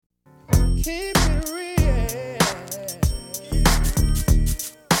Keep it real.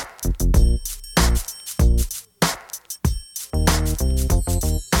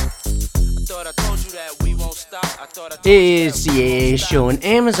 It's the AI Show, an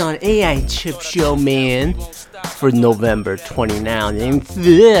Amazon AI chip show, man, for November 29th.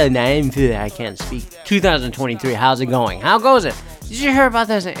 I can't speak. 2023. How's it going? How goes it? Did you hear about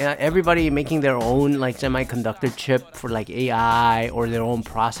this? Everybody making their own like semiconductor chip for like AI or their own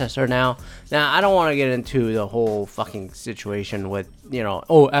processor now. Now, I don't want to get into the whole fucking situation with,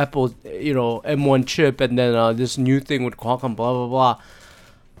 Apple, M1 chip and then this new thing with Qualcomm, blah, blah, blah.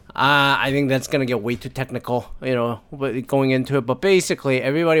 I think that's going to get way too technical, going into it. But basically,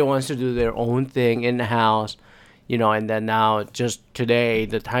 everybody wants to do their own thing in-house, and then now, just today,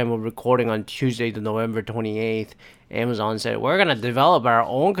 the time of recording on Tuesday, the November 28th, Amazon said, we're going to develop our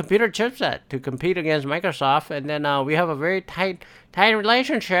own computer chipset to compete against Microsoft. And then we have a very tight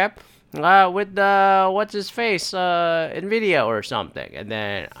relationship with, what's-his-face, NVIDIA or something. And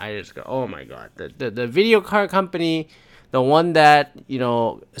then I just go, oh, my God. The video card company... The one that,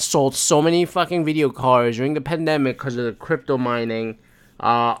 sold so many fucking video cards during the pandemic because of the crypto mining,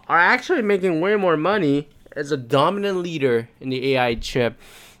 are actually making way more money as a dominant leader in the AI chip.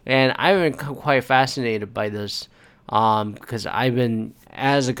 And I've been quite fascinated by this because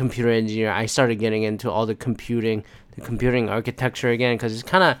as a computer engineer, I started getting into all the computing architecture again because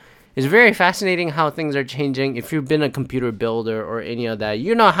it's very fascinating how things are changing. If you've been a computer builder or any of that,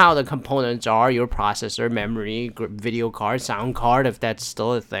 you know how the components are, your processor, memory, video card, sound card, if that's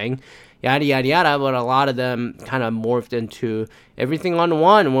still a thing, yada, yada, yada. But a lot of them kind of morphed into everything on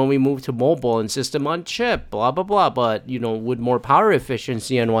one when we moved to mobile and system on chip, blah, blah, blah. But, with more power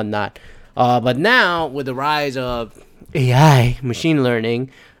efficiency and whatnot. But now, with the rise of AI, machine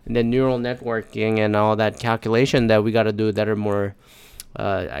learning, and then neural networking and all that calculation that we got to do that are more...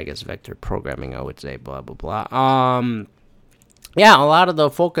 vector programming, I would say, blah, blah, blah. A lot of the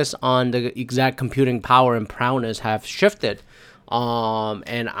focus on the exact computing power and prowess have shifted.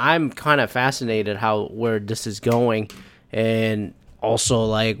 And I'm kind of fascinated where this is going and also,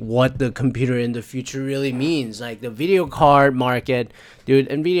 like, what the computer in the future really means. Like, the video card market, dude,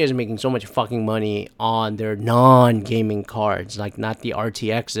 NVIDIA is making so much fucking money on their non-gaming cards. Like, not the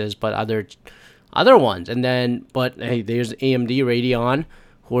RTXs, but other ones. And then, but hey, there's AMD Radeon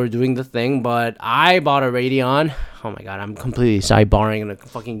who are doing the thing. But I bought a Radeon. Oh my God, I'm completely sidebarring on a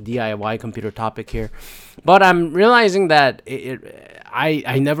fucking DIY computer topic here. But I'm realizing that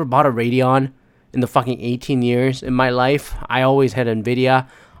I never bought a Radeon in the fucking 18 years in my life. I always had NVIDIA.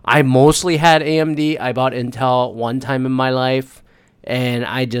 I mostly had AMD. I bought Intel one time in my life. And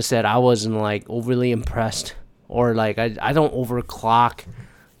I just said I wasn't like overly impressed. Or like I don't overclock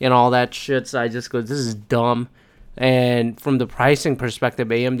and all that shit, so I just go, this is dumb. And from the pricing perspective,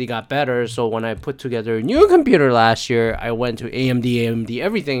 AMD got better, so when I put together a new computer last year, I went to AMD,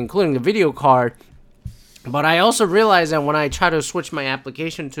 everything, including the video card. But I also realized that when I try to switch my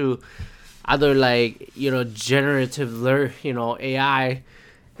application to other, like, generative, AI,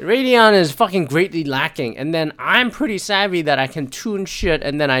 Radeon is fucking greatly lacking. And then I'm pretty savvy that I can tune shit,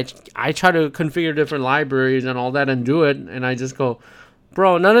 and then I try to configure different libraries and all that and do it, and I just go...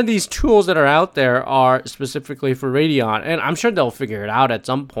 Bro, none of these tools that are out there are specifically for Radeon, and I'm sure they'll figure it out at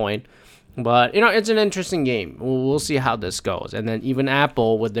some point. But, it's an interesting game. We'll see how this goes. And then even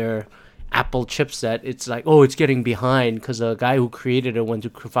Apple, with their Apple chipset, it's like, oh, it's getting behind because the guy who created it went to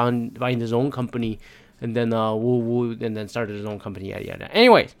find his own company and then and then started his own company, yada, yada.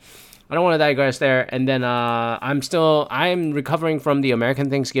 Anyways, I don't want to digress there. And then I'm recovering from the American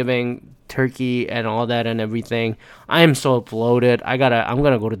Thanksgiving turkey and all that and everything. I am so bloated. I'm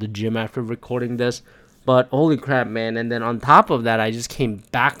gonna go to the gym after recording this. But holy crap, man. And then on top of that, I just came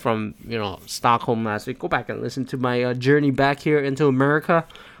back from, Stockholm last week. Go back and listen to my journey back here into America.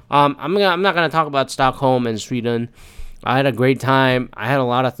 I'm not gonna talk about Stockholm and Sweden. I had a great time. I had a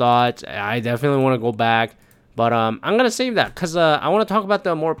lot of thoughts. I definitely want to go back. But I'm going to save that because I want to talk about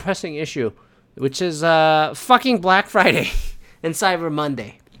the more pressing issue, which is fucking Black Friday and Cyber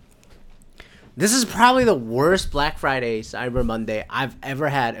Monday. This is probably the worst Black Friday, Cyber Monday I've ever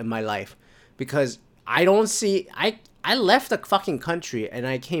had in my life because I don't see... I left the fucking country and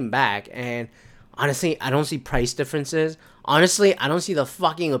I came back and honestly, I don't see price differences. Honestly, I don't see the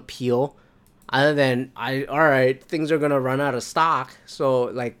fucking appeal other than, alright, things are going to run out of stock. So,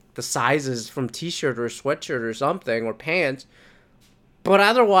 like, the sizes from t-shirt or sweatshirt or something or pants. But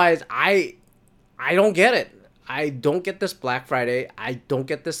otherwise, I don't get it. I don't get this Black Friday. I don't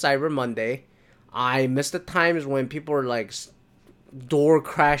get this Cyber Monday. I miss the times when people are like door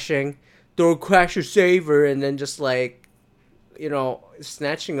crasher saver and then just like,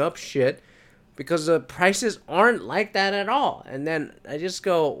 snatching up shit. because the prices aren't like that at all. And then I just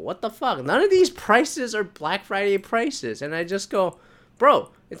go, what the fuck? None of these prices are Black Friday prices. And I just go, bro,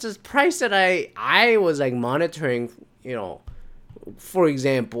 it's a price that I was like monitoring, you know, for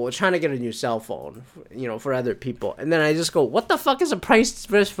example, trying to get a new cell phone, you know, for other people. And then I just go, what the fuck is a price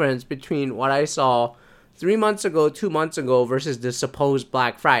difference between what I saw 3 months ago, 2 months ago versus the supposed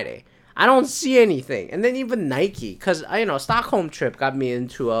Black Friday? I don't see anything. And then even Nike, because, you know, Stockholm trip got me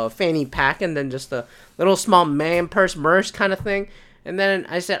into a fanny pack and then just a little small man purse merch kind of thing. And then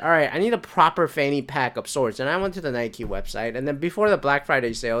I said, all right, I need a proper fanny pack of sorts. And I went to the Nike website. And then before the Black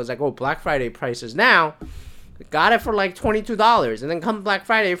Friday sale, I was like, oh, Black Friday prices now. Got it for like $22. And then come Black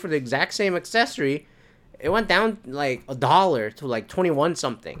Friday for the exact same accessory, it went down like $1 to like 21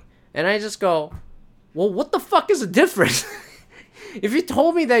 something. And I just go, well, what the fuck is the difference? If you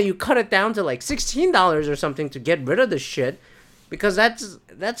told me that you cut it down to like $16 or something to get rid of the shit, because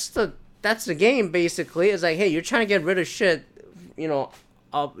that's the game basically. It's like, hey, you're trying to get rid of shit,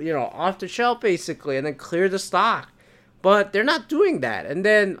 off the shelf basically, and then clear the stock. But they're not doing that. And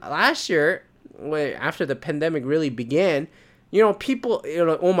then last year, after the pandemic really began, people,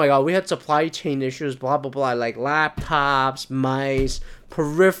 oh my god, we had supply chain issues, blah blah blah, like laptops, mice,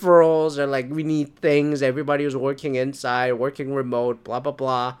 peripherals, or like we need things. Everybody was working inside, working remote, blah blah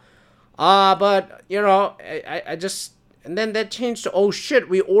blah. But I just, and then that changed to, oh shit,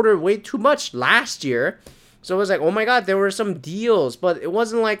 we ordered way too much last year. So it was like, oh my god, there were some deals, but it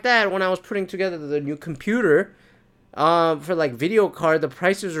wasn't like that when I was putting together the new computer. For like video card, the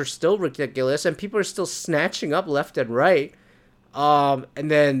prices are still ridiculous, and people are still snatching up left and right. And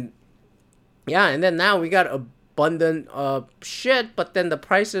then now we got abundant shit, but then the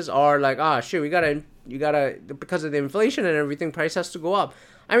prices are like, shit, you gotta because of the inflation and everything, price has to go up.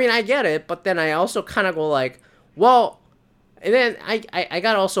 I mean, I get it, but then I also kind of go like, well, and then I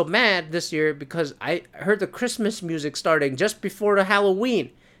got also mad this year because I heard the Christmas music starting just before the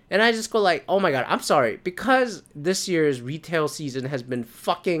Halloween. And I just go like, oh my god, I'm sorry. Because this year's retail season has been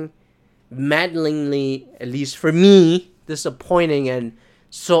fucking maddeningly, at least for me, disappointing and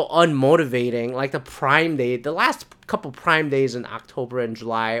so unmotivating. Like the Prime Day, the last couple Prime Days in October and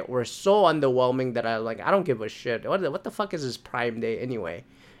July were so underwhelming that I don't give a shit. What the fuck is this Prime Day anyway?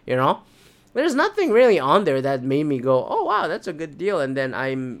 There's nothing really on there that made me go, oh wow, that's a good deal. And then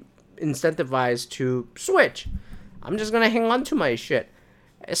I'm incentivized to switch. I'm just gonna hang on to my shit.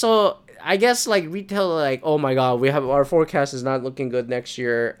 So I guess like retail, like, oh my god, our forecast is not looking good next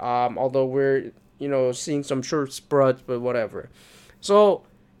year. Although we're seeing some short spurts, but whatever. So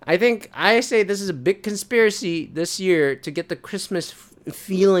I say this is a big conspiracy this year to get the Christmas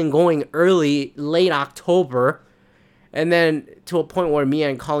feeling going late October, and then to a point where me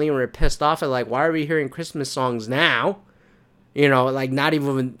and Colleen were pissed off at like, why are we hearing Christmas songs now? Like not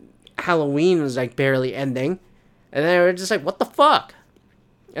even Halloween was like barely ending, and then we're just like, what the fuck?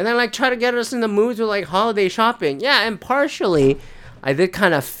 And then, like, try to get us in the mood to, like, holiday shopping. Yeah, and partially, I did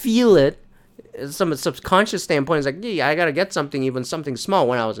kind of feel it. Some subconscious standpoint is like, yeah, I gotta get something, even something small.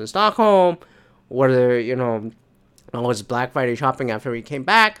 When I was in Stockholm, whether, I was Black Friday shopping after we came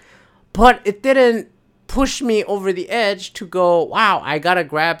back. But it didn't push me over the edge to go, wow, I gotta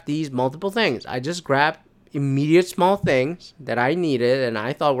grab these multiple things. I just grabbed immediate small things that I needed and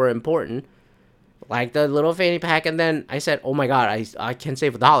I thought were important. Like the little fanny pack, and then I said, oh my god, I can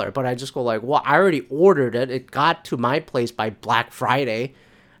save $1. But I just go like, well, I already ordered it. It got to my place by Black Friday.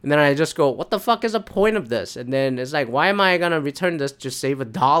 And then I just go, what the fuck is the point of this? And then it's like, why am I going to return this to save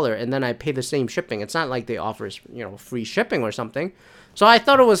 $1? And then I pay the same shipping. It's not like they offer, free shipping or something. So I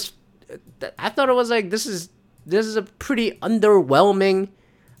thought it was like, this is a pretty underwhelming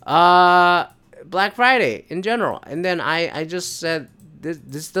Black Friday in general. And then I just said,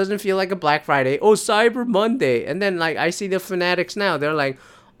 This doesn't feel like a Black Friday. Oh, Cyber Monday. And then, like, I see the fanatics now. They're like,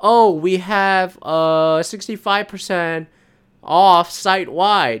 oh, we have 65% off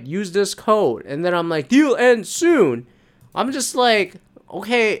site-wide. Use this code. And then I'm like, deal ends soon. I'm just like,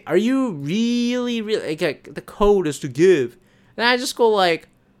 okay, are you really, like, the code is to give. And I just go like,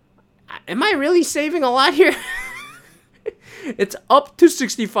 am I really saving a lot here? It's up to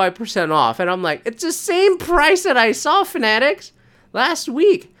 65% off. And I'm like, it's the same price that I saw, fanatics, last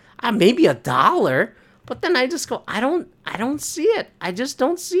week. Maybe $1, but then I just go, I don't see it. I just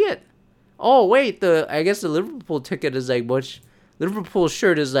don't see it. Oh wait, I guess the Liverpool ticket is like much. Liverpool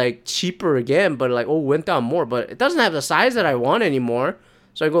shirt is like cheaper again, but like, went down more, but it doesn't have the size that I want anymore.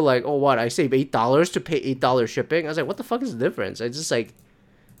 So I go like, oh what? I save $8 to pay $8 shipping. I was like, what the fuck is the difference? And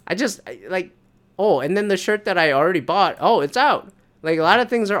then the shirt that I already bought, it's out. Like a lot of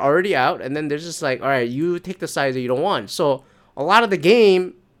things are already out, and then there's just like, all right, you take the size that you don't want. So a lot of the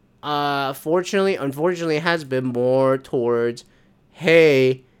game unfortunately, has been more towards,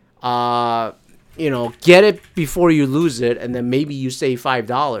 hey, get it before you lose it, and then maybe you save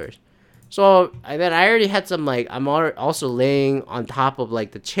 $5. So and then I already had some like I'm also laying on top of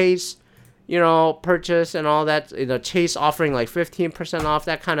like the Chase, purchase and all that. Chase offering like 15% off,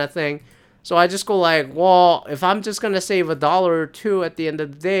 that kind of thing. So I just go like, well, if I'm just gonna save $1 or $2 at the end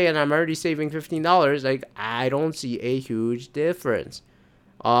of the day, and I'm already saving $15, like I don't see a huge difference.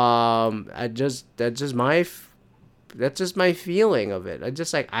 That's just my feeling of it. I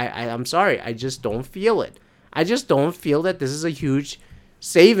just like I'm sorry, I just don't feel it. I just don't feel that this is a huge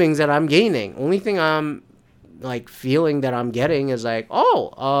savings that I'm gaining. Only thing I'm like feeling that I'm getting is like,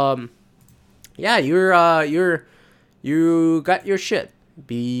 yeah, you got your shit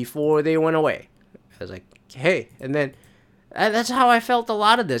before they went away. I was like, hey, and then that's how I felt a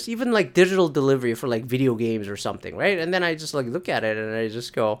lot of this, even like digital delivery for like video games or something, right? And then I just like look at it and I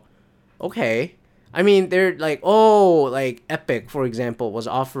just go, okay. I mean, they're like, like Epic, for example, was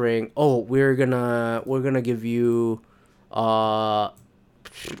offering, we're gonna give you,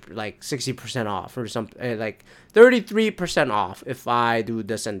 like 60% off or something, like 33% off if I do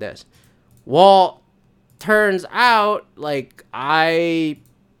this and this. Well, turns out like I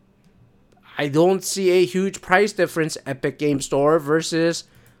don't see a huge price difference Epic Game Store versus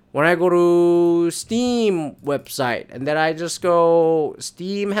when I go to Steam website, and then I just go,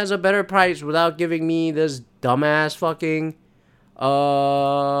 Steam has a better price without giving me this dumbass fucking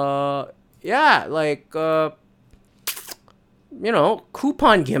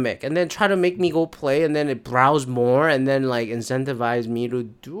coupon gimmick, and then try to make me go play, and then it browse more, and then like incentivize me to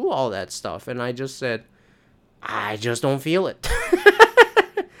do all that stuff. And I just said, I just don't feel it.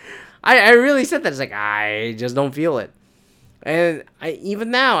 I really said that. It's like, I just don't feel it. And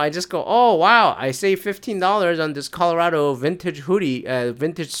even now, I just go, oh, wow, I saved $15 on this Colorado vintage hoodie,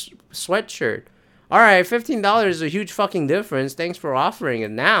 vintage sweatshirt. All right, $15 is a huge fucking difference. Thanks for offering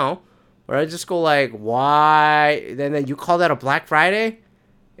it now. Or I just go like, why? Then you call that a Black Friday?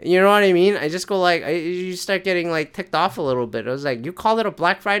 You know what I mean? I just go like, you start getting like ticked off a little bit. I was like, you called it a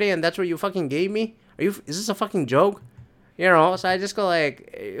Black Friday and that's what you fucking gave me? Is this a fucking joke? So I just go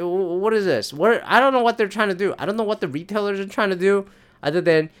like, what is this? I don't know what they're trying to do. I don't know what the retailers are trying to do other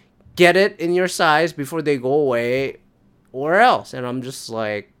than get it in your size before they go away or else. And I'm just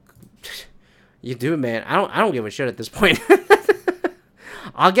like, you do, man. I don't give a shit at this point.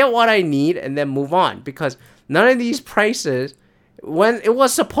 I'll get what I need and then move on, because none of these prices, when it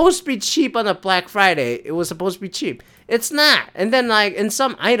was supposed to be cheap on a Black Friday, it was supposed to be cheap. It's not. And then like in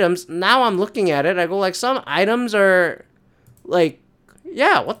some items, now I'm looking at it, I go like, some items are like,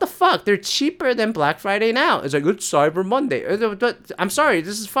 yeah, what the fuck? They're cheaper than Black Friday now. It's like, it's Cyber Monday. I'm sorry,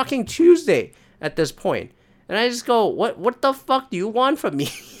 this is fucking Tuesday at this point. And I just go, what the fuck do you want from me?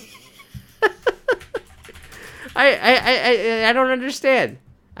 I don't understand.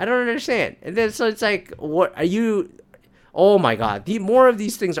 I don't understand. And then so it's like, what are you? Oh my god, more of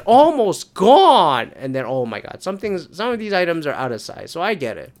these things are almost gone. And then oh my god, some of these items are out of size. So I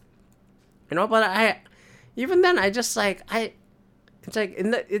get it, but even then I just like it's like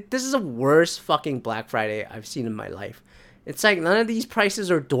this is the worst fucking Black Friday I've seen in my life. It's like none of these prices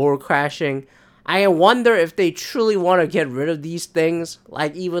are door crashing. I wonder if they truly want to get rid of these things,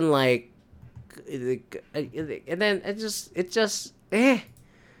 like even like. And then it just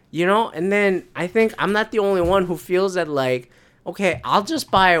and then I think I'm not the only one who feels that like, okay, I'll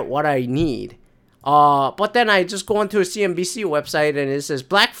just buy what I need, but then I just go onto a CNBC website and it says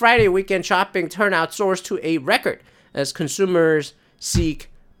Black Friday weekend shopping turnout soars to a record as consumers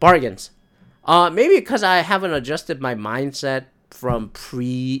seek bargains. Maybe because I haven't adjusted my mindset from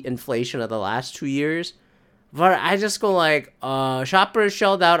pre-inflation of the last 2 years. But I just go like, shoppers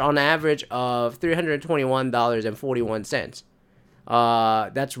shelled out on average of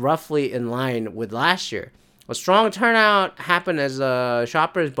 $321.41. That's roughly in line with last year. A strong turnout happened as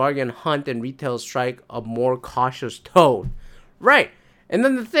shoppers bargain hunt and retail strike a more cautious tone. Right. And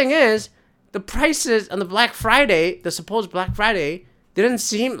then the thing is, the prices on the Black Friday, the supposed Black Friday, didn't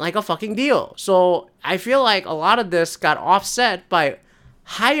seem like a fucking deal. So I feel like a lot of this got offset by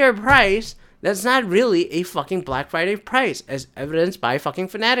higher price. That's not really a fucking Black Friday price, as evidenced by fucking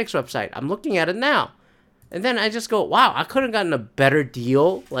Fanatics website. I'm looking at it now. And then I just go, wow, I could have gotten a better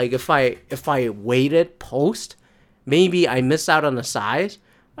deal. Like if I waited post, maybe I missed out on the size.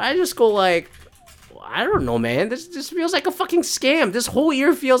 I just go like, I don't know, man. This feels like a fucking scam. This whole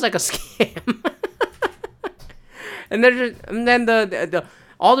year feels like a scam. and then the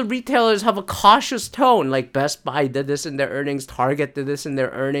all the retailers have a cautious tone. Like Best Buy did this in their earnings. Target did this in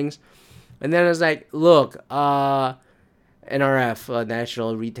their earnings. And then it's like, look, NRF,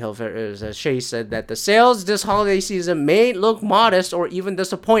 National Retail Fair, Shay said that the sales this holiday season may look modest or even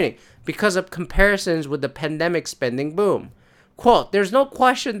disappointing because of comparisons with the pandemic spending boom. Quote, there's no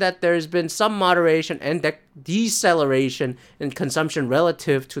question that there's been some moderation and deceleration in consumption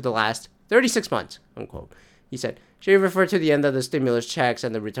relative to the last 36 months, unquote. He said, Shay referred to the end of the stimulus checks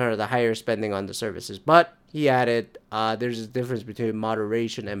and the return of the higher spending on the services. But, he added, there's a difference between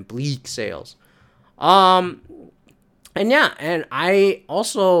moderation and bleak sales. And I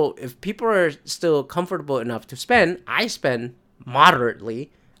also, if people are still comfortable enough to spend, I spend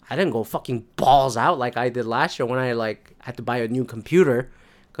moderately. I didn't go fucking balls out like I did last year when I had to buy a new computer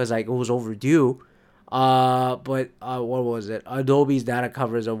because it was overdue. But what was it? Adobe's data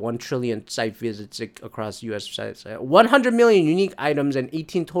covers of 1 trillion site visits across U.S. sites, 100 million unique items, and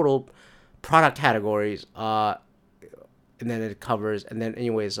 18 total product categories. And then it covers. And then,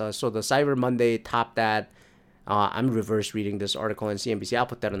 anyways, so the Cyber Monday topped that. I'm reverse reading this article in CNBC. I'll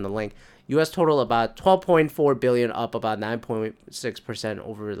put that in the link. U.S. total about 12.4 billion, up about 9.6%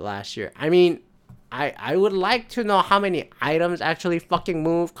 over last year. I mean, I would like to know how many items actually fucking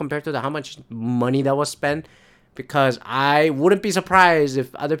moved compared to how much money that was spent, because I wouldn't be surprised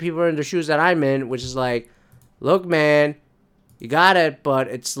if other people are in the shoes that I'm in, which is like, look, man, you got it, but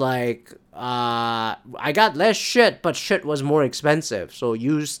it's like, I got less shit, but shit was more expensive. So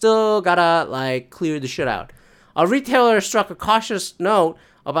you still gotta clear the shit out. A retailer struck a cautious note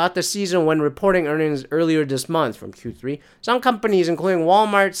about the season when reporting earnings earlier this month from Q3. Some companies, including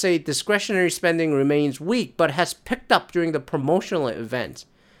Walmart, say discretionary spending remains weak but has picked up during the promotional events.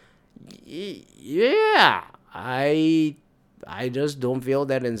 Yeah, I just don't feel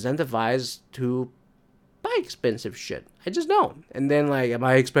that incentivized to buy expensive shit. I just don't. And then am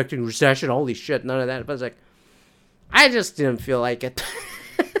I expecting recession? Holy shit, none of that. But it's I just didn't feel like it.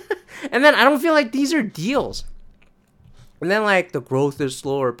 And then I don't feel like these are deals. And then the growth is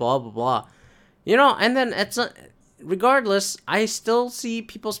slower, blah, blah, blah. And then regardless, I still see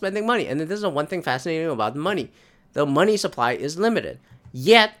people spending money. And this is one thing fascinating about money. The money supply is limited.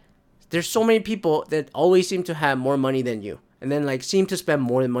 Yet, there's so many people that always seem to have more money than you. And then seem to spend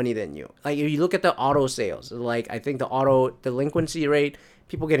more money than you. If you look at the auto sales, I think the auto delinquency rate,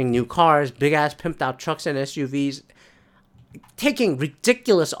 people getting new cars, big ass pimped out trucks and SUVs, taking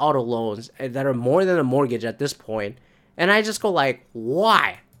ridiculous auto loans that are more than a mortgage at this point. And I just go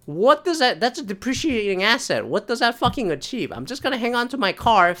why? What does that's a depreciating asset. What does that fucking achieve? I'm just going to hang on to my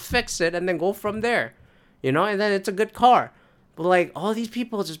car, fix it, and then go from there. And then it's a good car. But all these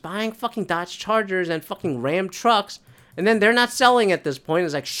people just buying fucking Dodge Chargers and fucking Ram trucks, and then they're not selling at this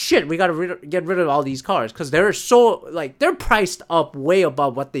point. It's shit, we got to get rid of all these cars because they're so, they're priced up way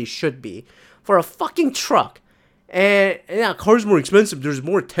above what they should be for a fucking truck. And yeah, car's more expensive. There's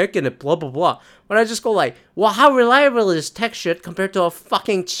more tech in it, blah, blah, blah. But I just go well, how reliable is tech shit compared to a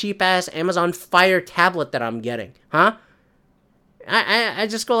fucking cheap-ass Amazon Fire tablet that I'm getting? Huh? I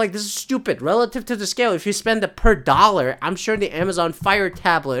just go this is stupid. Relative to the scale, if you spend it per dollar, I'm sure the Amazon Fire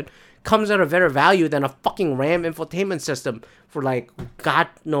tablet comes at a better value than a fucking RAM infotainment system for God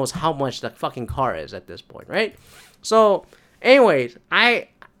knows how much that fucking car is at this point, right? So, anyways, what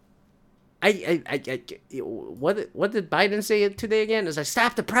did Biden say today again? It's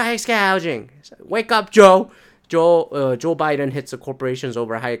stop the price gouging. Wake up, Joe. Joe Biden hits the corporations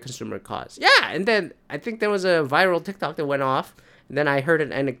over high consumer costs. Yeah, and then I think there was a viral TikTok that went off. And then I heard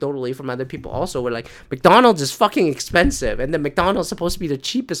it anecdotally from other people also where McDonald's is fucking expensive, and then McDonald's is supposed to be the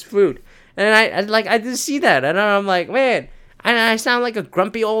cheapest food. And I didn't see that, and I'm man. I sound like a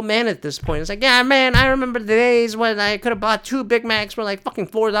grumpy old man at this point. It's yeah, man, I remember the days when I could have bought 2 Big Macs for fucking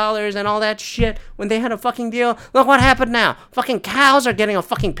 $4 and all that shit when they had a fucking deal. Look what happened now. Fucking cows are getting a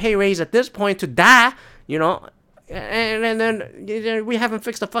fucking pay raise at this point to die, And then we haven't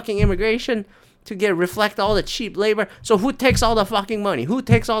fixed the fucking immigration to reflect all the cheap labor. So who takes all the fucking money?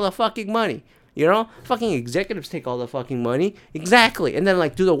 Fucking executives take all the fucking money. Exactly. And then,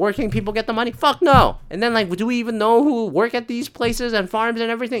 do the working people get the money? Fuck no. And then, do we even know who work at these places and farms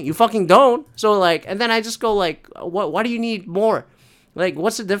and everything? You fucking don't. So, and then I just go, why do you need more?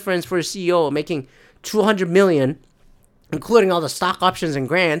 What's the difference for a CEO making $200 million, including all the stock options and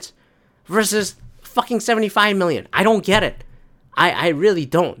grants, versus fucking $75 million? I don't get it. I really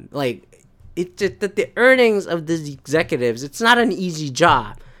don't. It's just that the earnings of these executives, it's not an easy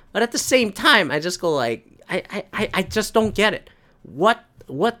job. But at the same time, I just go I just don't get it.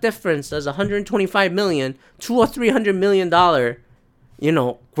 What difference does $125 million to a $300 million,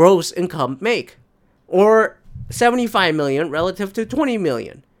 gross income make? Or $75 million relative to $20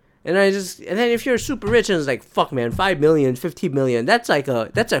 million? And then if you're super rich and it's fuck man, $5 million, $15 million, that's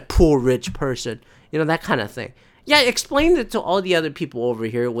a poor rich person, that kind of thing. Yeah, explain it to all the other people over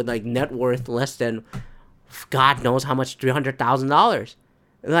here with like net worth less than God knows how much, $300,000.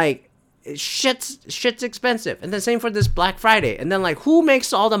 Like, shit's expensive. And then same for this Black Friday. And then like, who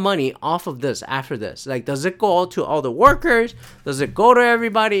makes all the money off of this after this? Like, does it go to all the workers? Does it go to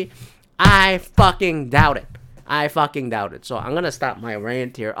everybody? I fucking doubt it. So I'm gonna stop my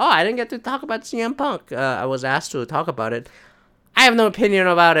rant here. Oh, I didn't get to talk about CM Punk. I was asked to talk about it. I have no opinion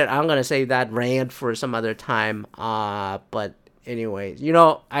about it. I'm gonna save that rant for some other time. But anyways,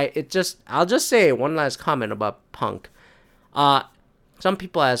 I'll just say one last comment about Punk. Some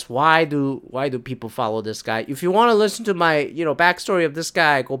people ask why do people follow this guy? If you want to listen to my backstory of this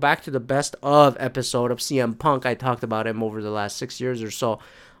guy, go back to the best of episode of CM Punk. I talked about him over the last 6 years or so.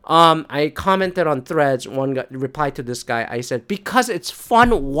 I commented on Threads. One replied to this guy. I said, because it's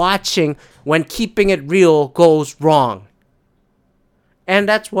fun watching when keeping it real goes wrong. And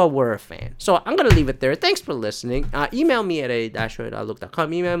that's what we're a fan. So I'm going to leave it there. Thanks for listening. Email me at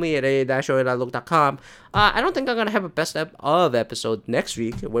a-show@outlook.com. Email me at a-show@outlook.com. I don't think I'm going to have a best of episode next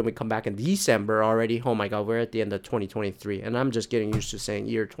week when we come back in December already. Oh my God, we're at the end of 2023. And I'm just getting used to saying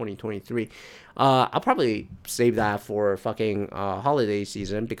year 2023. I'll probably save that for fucking holiday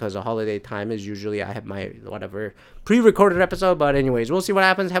season because the holiday time is usually I have my whatever pre-recorded episode. But anyways, we'll see what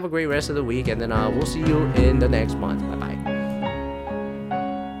happens. Have a great rest of the week. And then we'll see you in the next month. Bye-bye.